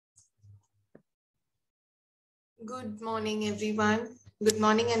Good morning, everyone. Good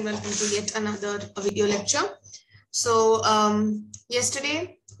morning and welcome to yet another video lecture. So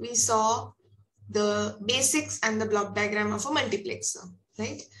yesterday we saw the basics and the block diagram of a multiplexer,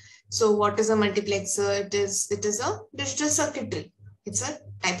 right? So what is a multiplexer? It is a digital circuitry. It's a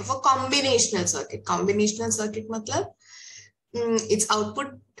type of a combinational circuit. Combinational circuit matlab its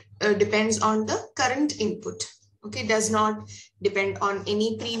output depends on the current input. Okay, does not depend on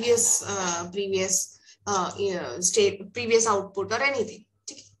any previous state, previous output or anything.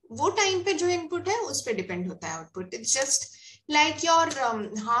 वो time पे जो input है उस पे depend होता है output. It's just like your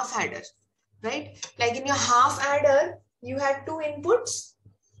half adder, right? Like in your half adder you had two inputs.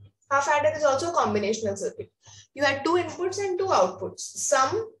 Half adder is also a combinational circuit. You had two inputs and two outputs,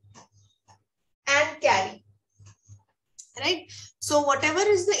 sum and carry, right? So whatever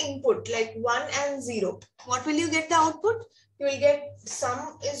is the input, like 1 and 0, what will you get the output? You will get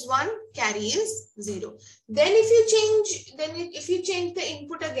sum is 1, carry is 0. Then if you change the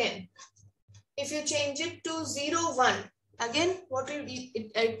input again, if you change it to 0 1, again what will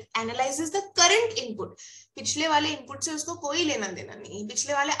it analyzes the current input. पिछले वाले input से उसको कोई लेना देना नहीं,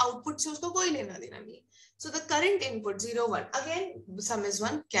 पिछले वाले output से उसको कोई लेना देना नहीं. So the current input 0 1, again sum is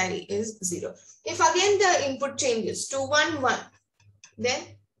 1, carry is 0. If again the input changes to 1 1,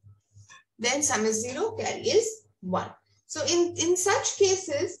 then sum is 0, carry is 1. So in such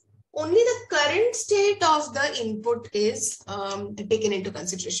cases, only the current state of the input is taken into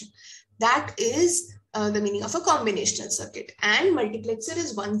consideration. That is the meaning of a combinational circuit, and multiplexer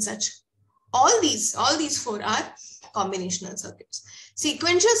is one such. All these four are combinational circuits.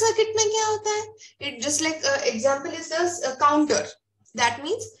 Sequential circuit में क्या होता है? It just like example is the counter. That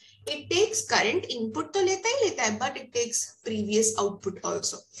means it takes current input तो लेता ही लेता है, but it takes previous output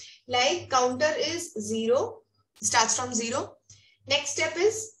also. Like counter is 0, starts from 0. Next step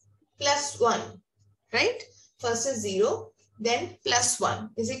is plus 1, right? First is 0, then plus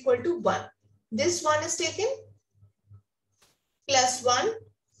 1 is equal to 1. This 1 is taken, plus 1,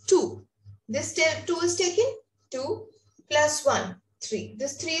 2. This 2 is taken, 2, plus 1, 3.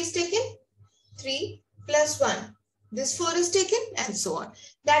 This 3 is taken, 3, plus 1. This 4 is taken, and so on.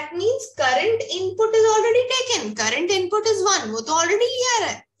 That means current input is already taken. Current input is 1. वो तो already लिया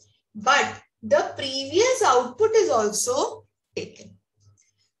है. But the previous output is also taken.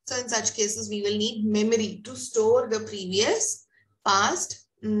 So in such cases, we will need memory to store the previous past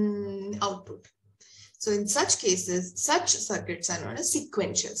output. So in such cases, such circuits are known as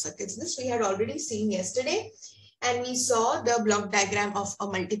sequential circuits. This we had already seen yesterday, and we saw the block diagram of a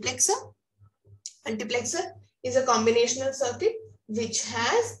multiplexer. Multiplexer is a combinational circuit which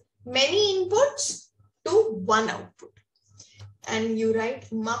has many inputs to one output. And you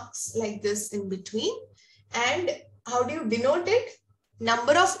write mux like this in between. And how do you denote it?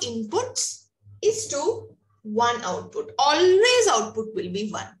 Number of inputs is to one output. Always output will be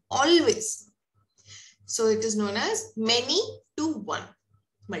 1. Always. So it is known as many to one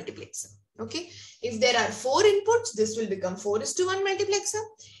multiplexer. Okay. If there are 4 inputs, this will become 4:1 multiplexer.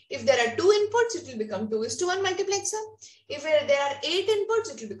 If there are 2 inputs, it will become 2:1 multiplexer. If there are 8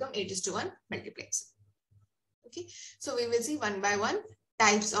 inputs, it will become 8:1 multiplexer. Okay, so we will see one by one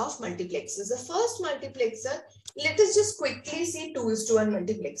types of multiplexers. The first multiplexer, let us just quickly see 2:1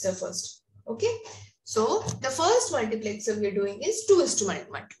 multiplexer first. Okay, so the first multiplexer we are doing is 2:1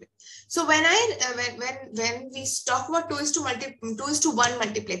 multiplexer. So when we talk about 2:1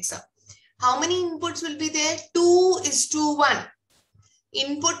 multiplexer, how many inputs will be there? 2:1.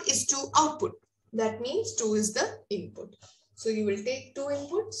 Input is to output. That means 2 is the input. So you will take 2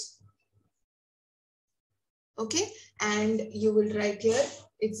 inputs. Okay, and you will write here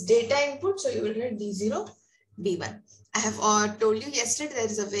it's data input, so you will write D0, D1. I have told you yesterday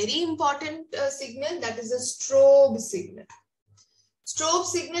there is a very important signal, that is a strobe signal. Strobe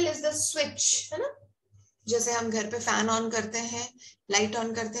signal is the switch, है ना? जैसे हम घर पे fan on करते हैं, light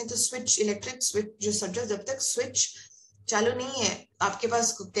on करते हैं, तो स्विच, इलेक्ट्रिक स्विच जो सब्जेक्ट, जब तक स्विच चालू नहीं है आपके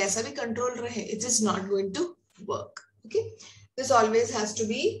पास कैसा भी कंट्रोल रहे, it is not going to work. Okay, this always has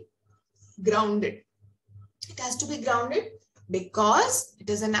to be grounded. It has to be grounded because it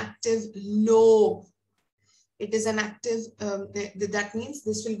is an active low. It is an active, that means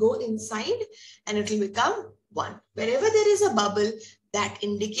this will go inside and it will become 1. Wherever there is a bubble, that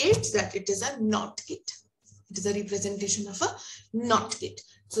indicates that it is a NOT gate. It is a representation of a NOT gate.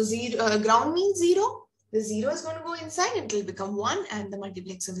 So ground means 0. The 0 is going to go inside and it will become 1 and the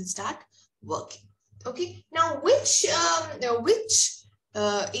multiplexer will start working. Okay. Now which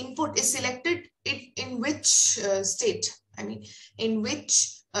input is selected in which state? I mean, in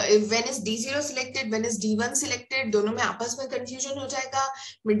which when is D0 selected, when is D1 selected, दोनों में आपस में confusion हो जाएगा.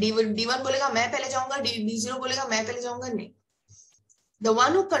 D1 बोलेगा मैं पहले जाऊंगा, D0 बोलेगा मैं पहले जाऊंगा. नहीं. The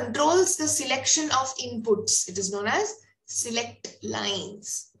one who controls the selection of inputs, it is known as select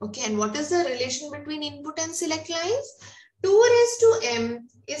lines. Okay, and what is the relation between input and select lines? 2 raised to m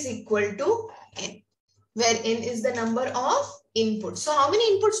is equal to n, where n is the number of inputs. So how many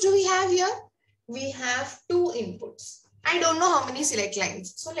inputs do we have here? We have 2 inputs. I don't know how many select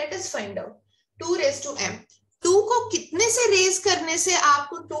lines. So let us find out. 2 raised to m. 2 को कितने से raise करने से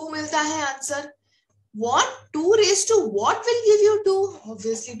आपको 2 मिलता है answer? What? 2 raised to what will give you 2?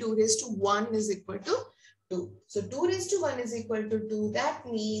 Obviously 2 raised to 1 is equal to 2. So 2 raised to 1 is equal to 2. That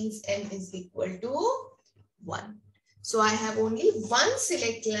means n is equal to 1. So I have only one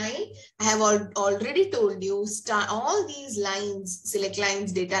select line. I have already told you, all these lines, select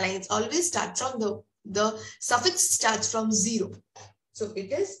lines, data lines, always start from the suffix starts from 0. So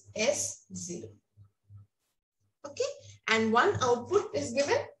it is S0. Okay. And one output is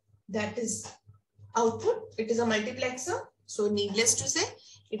given, that is output. It is a multiplexer. So needless to say,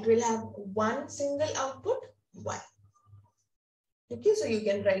 it will have one single output, Y. Okay. So you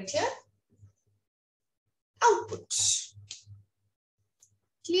can write here output.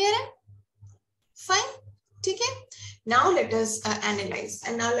 Clear? Fine. Okay. Now let us analyze,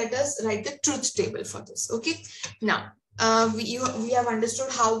 and now let us write the truth table for this. Okay. Now we have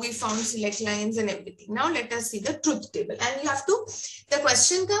understood how we found select lines and everything. Now let us see the truth table, and you have to, the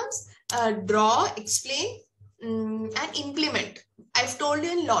question comes, draw, explain, and implement. I've told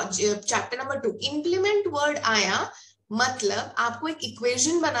you in logic chapter number 2, implement word आया मतलब आपको एक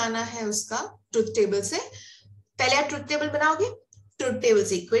equation बनाना है उसका truth table से. पहले आप truth table बनाओगे, truth table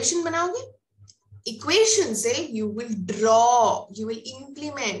से equation बनाओगे, equation से you will draw, you will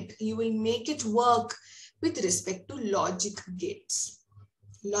implement, you will make it work with respect to logic gates.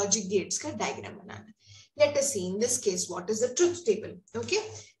 Logic gates का diagram banana. Let us see in this case what is the truth table. Okay,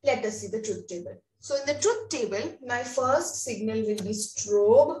 let us see the truth table. So in the truth table, my first signal will be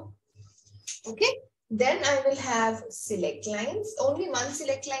strobe. Okay, then I will have select lines. Only one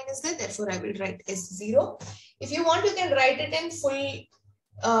select line is there, therefore I will write S0. If you want, you can write it in full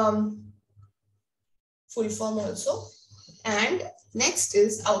form also. And next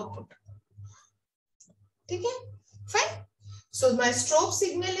is output. Okay, fine. So my strobe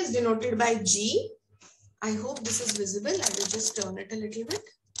signal is denoted by G. I hope this is visible. I will just turn it a little bit.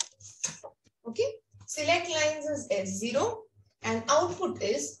 Okay, select lines is S0 and output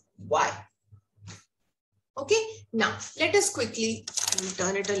is Y. Okay, now let us quickly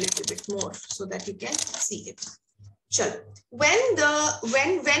turn it a little bit more so that you can see it. Chalo. When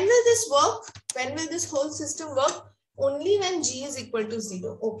will this work? When will this whole system work? Only when G is equal to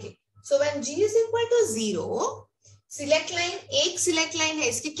 0. Okay, so when G is equal to 0, select line, एक select line है,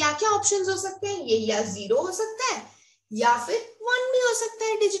 इसके क्या क्या options हो सकते हैं? ये या 0 हो सकता है या फिर 1 भी हो सकता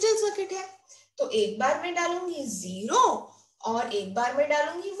है, डिजिटल सर्किट है. तो एक बार मैं डालूंगी 0 और एक बार मैं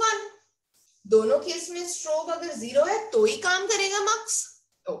डालूंगी 1. दोनों केस में स्ट्रोब अगर 0 है तो ही काम करेगा मक्स.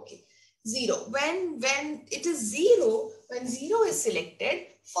 Okay, 0. When it is 0, when 0 is selected,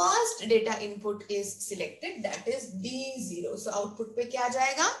 first data input is selected, that is D0. So output पे क्या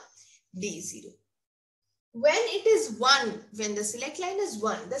जाएगा? D0. When it is 1, when the select line is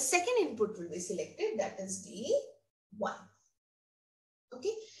 1, the second input will be selected, that is D1.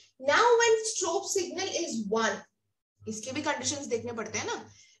 Okay. Now when strobe signal is 1, इसके भी conditions देखने पड़ते हैं ना.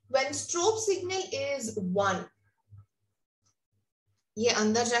 When strobe signal is 1, ये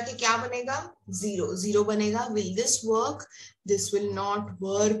अंदर जाके क्या बनेगा? 0. 0 बनेगा. Will this work? This will not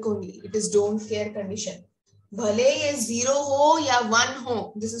work only. It is don't care condition. भले ये 0 हो या 1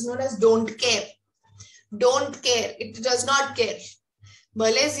 हो, this is known as don't care. Don't care. It does not care.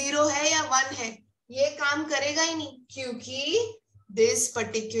 भले 0 है या 1 है, ये काम करेगा ही नहीं क्योंकि this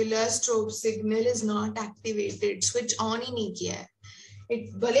particular strobe signal is not activated. Switch on ही नहीं किया है.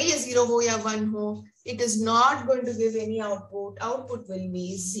 भले ये 0 हो या 1 हो, it is not going to give any output. Output will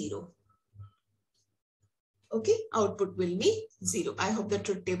be 0. Okay, output will be 0. I hope the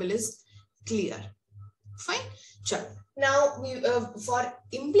truth table is clear. Fine. Sure. Now, for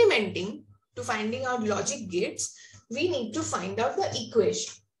implementing, to finding out logic gates, we need to find out the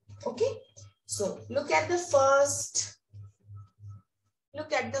equation. Okay. So look at the first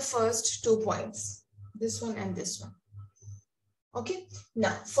 2 points. This one and this one. Okay.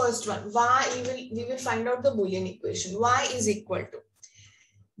 Now, first one, we will find out the Boolean equation. Y is equal to,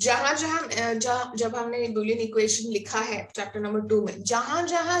 जब हमने Boolean equation लिखा है chapter number 2 में, जहां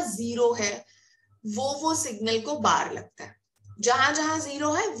 0 है वो signal को बार लगता है. जहां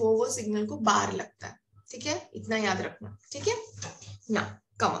 0 है वो सिग्नल को बार लगता है. ठीक है, इतना याद रखना. ठीक है. Now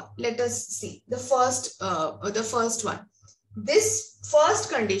come on, let us see the first one. This first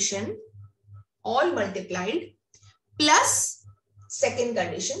condition all multiplied plus second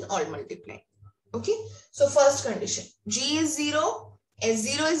condition all multiplied. Okay, so first condition, G is 0,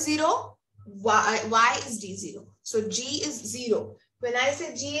 S0 is 0, Y is D0. So G is 0. When I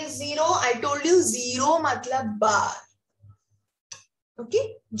say G is 0, I told you 0 matlab bar. Okay,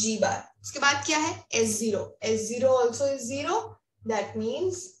 G bar. उसके बाद क्या है? S0. S0 also is 0. That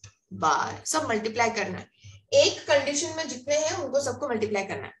means bar. सब multiply करना है. एक condition में जितने हैं उनको सबको multiply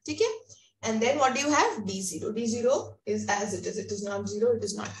करना है. ठीक है? And then what do you have? D0. D0 is as it is. It is not 0. It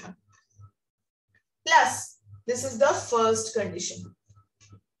is not 1. Plus, this is the first condition.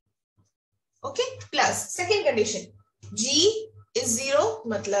 Okay? Plus, second condition. G is 0.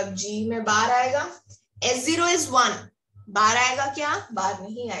 मतलब G में bar आएगा. S0 is 1. बार आएगा क्या? बार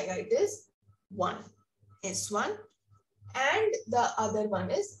नहीं आएगा. It is 1. S1 and the other one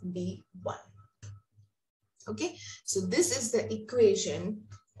is D1. Okay. So this is the equation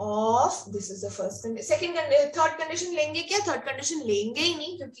of, this is the first condition. Second condition, third condition लेंगे क्या? Third condition लेंगे ही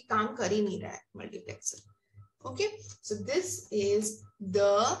नहीं क्योंकि काम कर ही नहीं रहा है multiplexer. Okay. So this is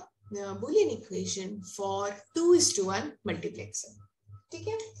the Boolean equation for 2:1 multiplexer. ठीक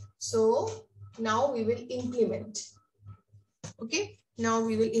है? So now we will implement. Okay, now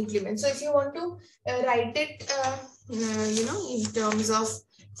we will implement. So if you want to write it, in terms of,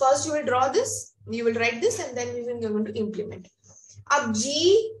 first you will draw this, you will write this, and then you're going to implement. अब G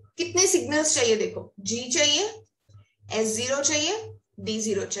कितने signals चाहिए देखो? G चाहिए, S0 चाहिए,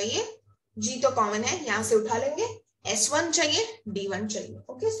 D0 चाहिए, G तो common है, यहाँ से उठा लेंगे, S1 चाहिए, D1 चाहिए.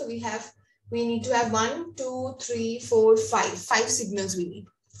 Okay, so we need to have 1, 2, 3, 4, 5. 5 signals we need.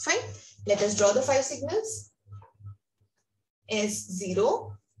 Fine. Let us draw the 5 signals.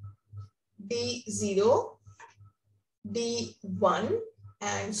 S0, D0, D1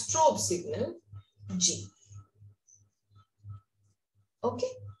 and strobe signal G.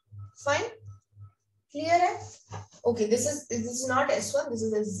 Okay, fine, clear hai? Okay, this is not S1, this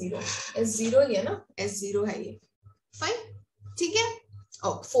is S0. S0 ये ना, S0 है ये. Fine, ठीक है?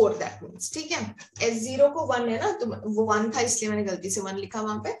 Oh, 4 that means. ठीक है? S0 को 1 है ना, तो वो 1 था इसलिए मैंने गलती से 1 लिखा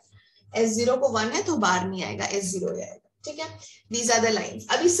वहां पे. S0 को 1 है तो बार नहीं आएगा, S0 आएगा. ठीक है? These are the lines.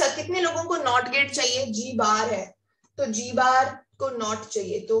 अभी कितने लोगों को नॉट गेट चाहिए? G बार है तो G बार को नॉट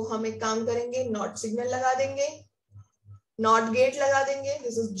चाहिए, तो हम एक काम करेंगे, नॉट सिग्नल लगा देंगे, नॉट गेट लगा देंगे.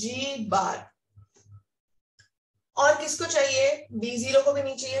 दिस इज G बार. और किसको चाहिए? D0 को भी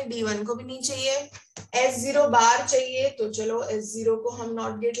नहीं चाहिए, D1 को भी नहीं चाहिए, S0 बार चाहिए, तो चलो S0 को हम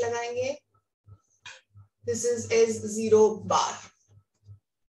नॉट गेट लगाएंगे. This is S0 bar.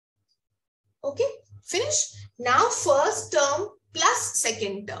 Okay, finish. Now first term plus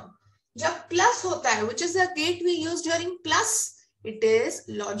second term. जब plus होता है, which is the gate we use during plus, it is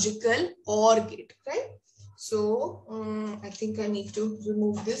logical OR gate, right? So I think I need to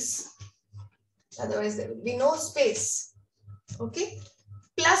remove this, otherwise there will be no space. Okay,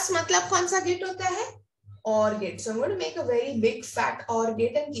 plus मतलब कौन सा gate होता है? OR gate. So I'm going to make a very big fat OR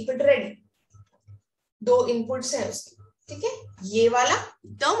gate and keep it ready. 2 inputs हैं उसके, ठीक है? ये वाला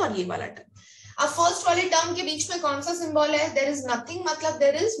term और ये वाला term. अब फर्स्ट वाले टर्म के बीच में कौन सा सिंबल है? देयर इज नथिंग, मतलब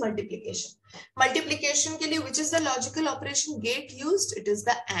देयर इज मल्टीप्लिकेशन. मल्टीप्लिकेशन के लिए which is the logical operation get used? It is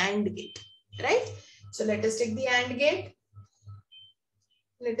the end gate, right? So let us take the end gate.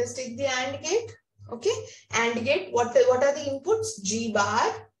 Let us take the end gate. Okay, and gate. What are the inputs? G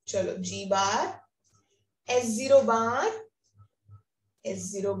बार. चलो G bar, S0 bar,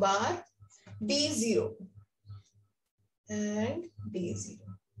 S0 bar, D0 and D0.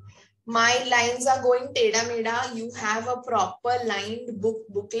 My lines are going teda meda. You have a proper lined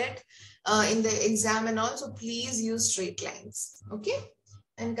booklet in the exam and all, so please use straight lines, okay,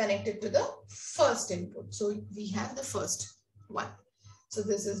 and connect it to the first input. So we have the first one. So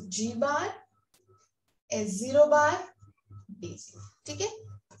this is G bar, S0 bar, D0. ठीक है?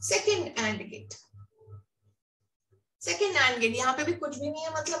 Second AND gate. Second AND gate. यहाँ पे भी कुछ भी नहीं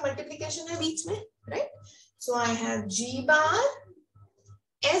है, मतलब multiplication है बीच में, right? So I have G bar,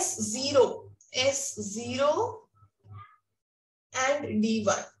 S0 and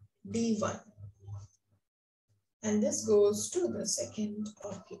D1, and this goes to the second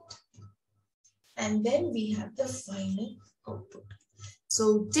gate, and then we have the final output.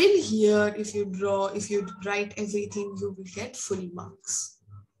 So till here, if you write everything, you will get full marks.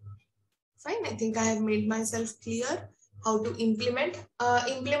 Fine, I think I have made myself clear how to implement.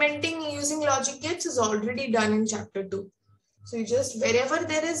 Implementing using logic gates is already done in chapter 2. So you just, wherever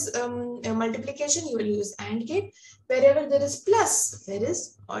there is a multiplication, you will use AND gate. Wherever there is plus, there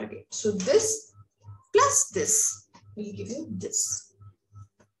is OR gate. So this plus this will give you this.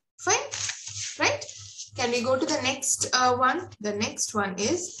 Fine, right? Can we go to the next one? The next one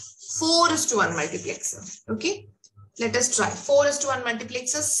is 4:1 multiplexer. Okay, let us try 4:1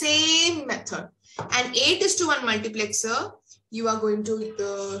 multiplexer, same method. And 8:1 multiplexer, you are going to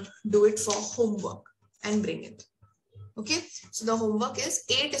do it for homework and bring it. Okay, so the homework is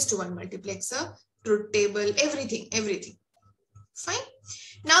 8:1 multiplexer, truth table, everything. Fine.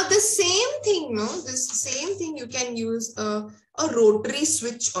 Now the same thing, this same thing you can use a rotary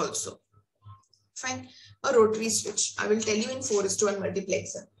switch also. Fine, a rotary switch. I will tell you in 4:1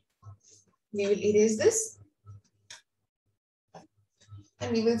 multiplexer. We will erase this.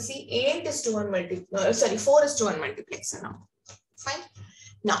 And we will see 8:1 4:1 multiplexer now. Fine.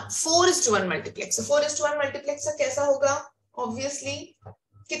 Now 4:1 multiplexer. 4:1 multiplexer कैसा होगा? Obviously,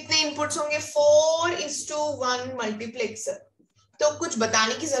 कितने inputs होंगे? 4:1 multiplexer. तो कुछ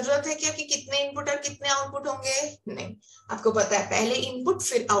बताने की जरूरत है क्या कि कितने इनपुट और कितने आउटपुट होंगे? नहीं, आपको पता है पहले इनपुट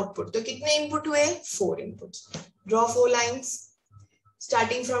फिर आउटपुट. तो कितने इनपुट हुए? 4 inputs. Draw 4 lines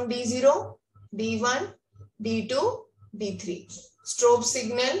starting from D0, D1, D2, D3. Strobe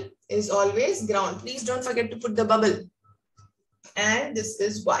signal is always ground. Please don't forget to put the bubble. And this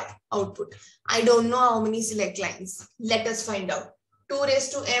is Y, output. I don't know how many select lines. Let us find out.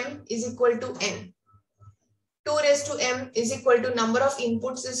 2m is equal to n. 2m is equal to number of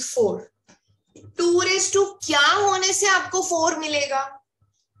inputs is 4. 2 क्या होने से आपको 4 मिलेगा?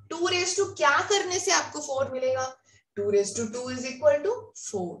 2 क्या करने से आपको 4 मिलेगा? 2 is equal to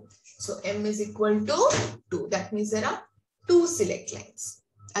 4. So m is equal to 2. That means there are 2 select lines.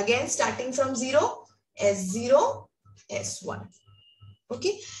 Again, starting from 0, S0, S1.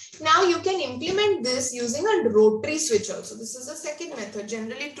 Okay. Now you can implement this using a rotary switch also. This is the second method.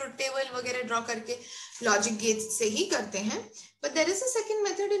 Generally, truth table वगैरह draw करके logic gates से ही करते हैं. But there is a second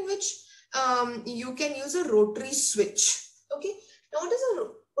method in which you can use a rotary switch. Okay. Now what is a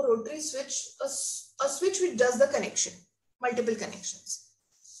rotary switch? A switch which does the connection, multiple connections.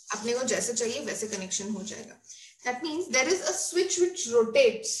 अपने को जैसे चाहिए वैसे connection हो जाएगा. That means there is a switch which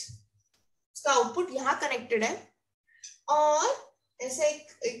rotates. उसका output यहाँ connected है और ऐसा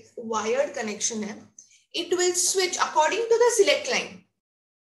एक wired connection है. It will switch according to the select line.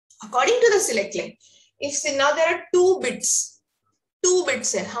 According to the select line. If now there are 2 bits. 2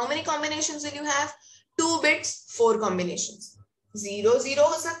 bits है. How many combinations will you have? 2 bits, 4 combinations. 0 0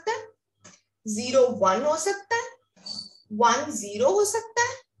 हो सकता है. 0 1 हो सकता है. 1 0 हो सकता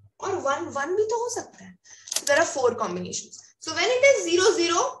है. और 1 1 भी तो हो सकता है. So there are 4 combinations. So when it is 0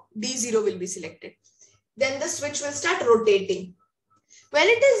 0, D0 will be selected. Then the switch will start rotating. When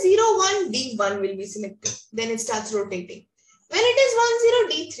it is 0 1, D1 will be selected. Then it starts rotating. When it is 1 0,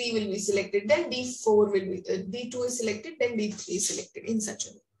 D3 will be selected. Then D4 will be D2 is selected. Then D3 is selected in such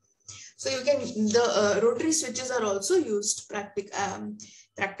a way. So you can the rotary switches are also used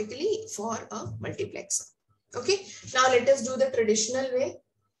practically for a multiplexer. Okay. Now let us do the traditional way.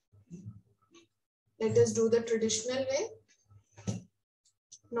 Let us do the traditional way.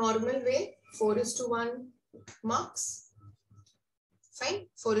 Normal way. 4:1 marks. Fine.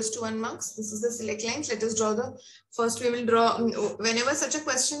 4:1 marks. This is the select lines. Let us draw the first. We will draw whenever such a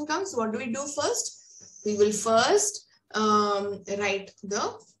question comes. What do we do first? We will first write the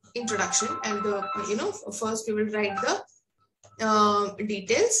introduction and the first we will write the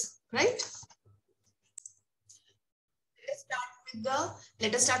details. Right.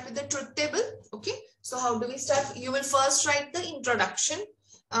 Let us start with the truth table. Okay. So how do we start? You will first write the introduction.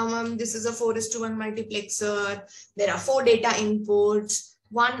 This is a 4:1 multiplexer. There are 4 data inputs,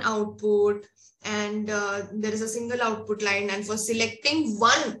 1 output, and there is a single output line. And for selecting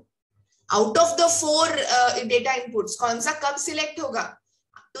 1 out of the 4 data inputs, कौन सा कब select होगा?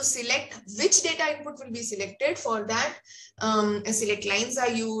 To select which data input will be selected, for that select lines are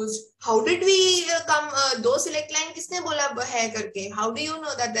used. How did we come? 2 select line किसने बोला है करके? How do you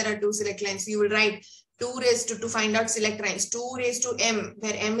know that there are 2 select lines? You will write 2 raised to find out select lines. 2 raised to m,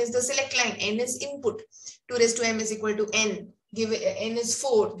 where m is the select line, n is input. 2 raised to m is equal to n. Give n is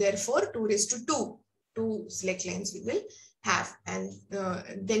 4, therefore 2 raised to 2. 2 select lines we will have, and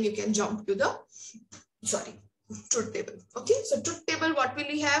then you can jump to the truth table. Okay, so truth table, what will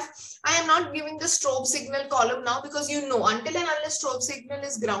we have? I am not giving the strobe signal column now because you know until and unless strobe signal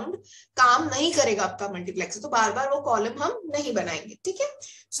is ground, काम नहीं करेगा आपका multiplexer. तो बार-बार वो column हम नहीं बनाएंगे, ठीक है?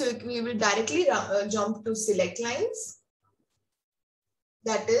 So we will directly jump to select lines.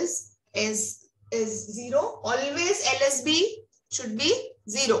 That is S0. Always LSB should be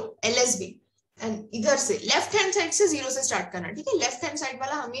 0. LSB. And इधर से left hand side से 0 से start करना, ठीक है? Left hand side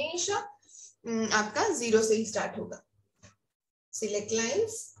वाला हमेशा आपका 0 से ही स्टार्ट होगा. Select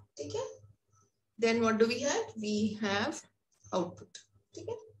lines, ठीक है? Then what do we have? We have output, ठीक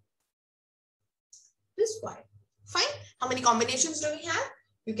है? is Y. Fine. How many combinations do we have?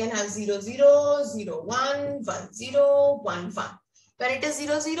 You can have 0, 0, 0, 1, 1, 0, 1, 1. When it is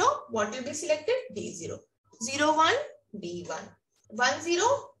 0, 0, what will be selected? D0. 0, 1, D1. 1, 0,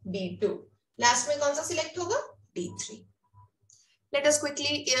 D2. Last में कौन सा select होगा? D3. Let us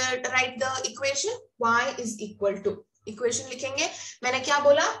quickly write the equation. Y is equal to. Equation लिखेंगे. मैंने क्या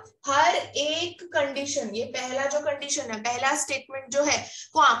बोला? हर एक condition, ये पहला जो कंडीशन है, पहला स्टेटमेंट जो है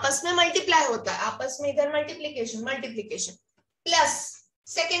वो आपस में मल्टीप्लाई होता है. आपस में इधर multiplication plus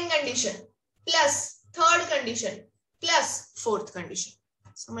second condition plus third condition plus fourth condition.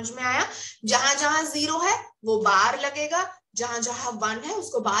 समझ में आया? जहां जहां 0 है वो बार लगेगा, जहां जहां 1 है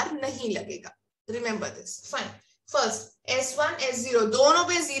उसको बार नहीं लगेगा. Remember this. Fine. First S1 S0 दोनों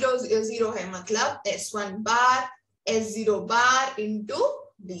पे 0 0 है, मतलब S1 बार S0 bar into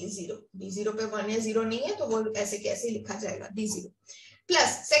D0. D0 पे 1 या 0 नहीं है तो वो ऐसे कैसे लिखा जाएगा? D0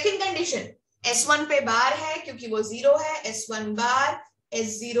 plus second condition S1 पे बार है क्योंकि वो 0 है, S1 बार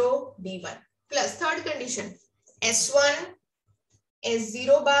S0 D1 plus third condition S1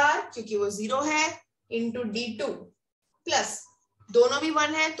 S0 बार क्योंकि वो 0 है इंटू D2 प्लस दोनों भी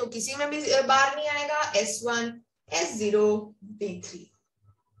 1 है तो किसी में भी बार नहीं आएगा, S1 S0 D3.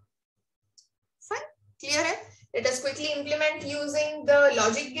 Fine. Clear है? Let us quickly implement using the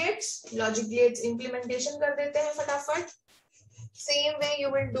logic gates. Logic gates implementation कर देते हैं फटाफट. Same way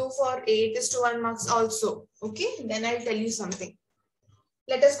you will do for 8:1 marks also. Okay, then I'll tell you something.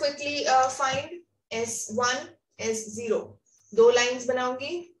 Let us quickly find S1 S0. दो lines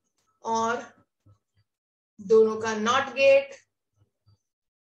बनाऊंगी और दोनों का not gate.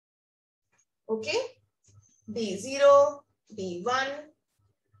 Okay, D0, D1,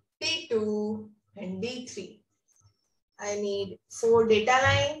 D2 and D3. I need 4 data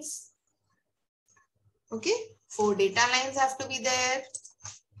lines. Okay, 4 data lines have to be there.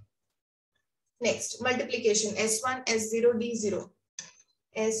 Next, multiplication S1 S0 D0.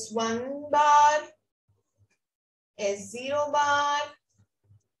 S1 bar S0 bar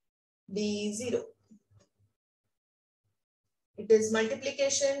D0. It is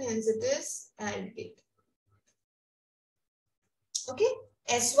multiplication, hence it is AND gate. Okay,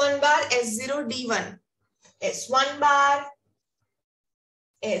 S1 bar S0 D1. S1 bar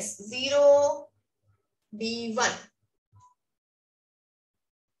S0 D1.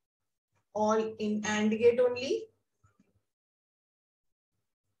 All in AND gate only.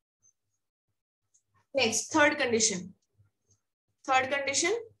 Next, third condition. Third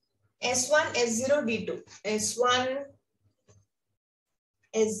condition S1 S0 D2. S1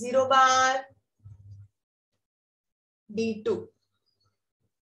 S0 bar D2.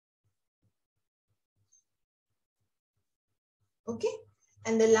 Okay,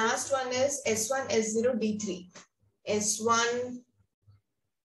 and the last one is S1 S0 D3. S1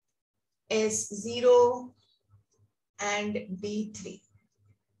 S0 and D3.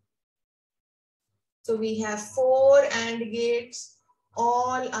 So we have 4 AND gates.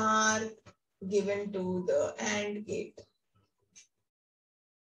 All are given to the AND gate.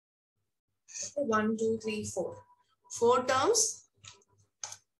 1, 2, 3, 4. 4 terms.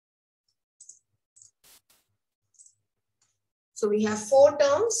 So we have 4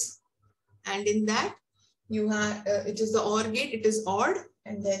 terms, and in that you have it is the OR gate. It is odd,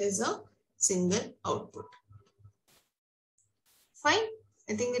 and there is a single output. Fine.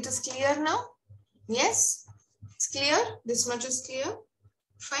 I think it is clear now. Yes, it's clear. This much is clear.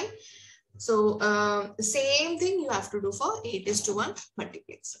 Fine. So the same thing you have to do for 8:1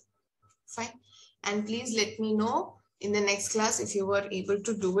 multiplexer. Fine. And please let me know in the next class if you were able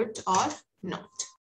to do it or not.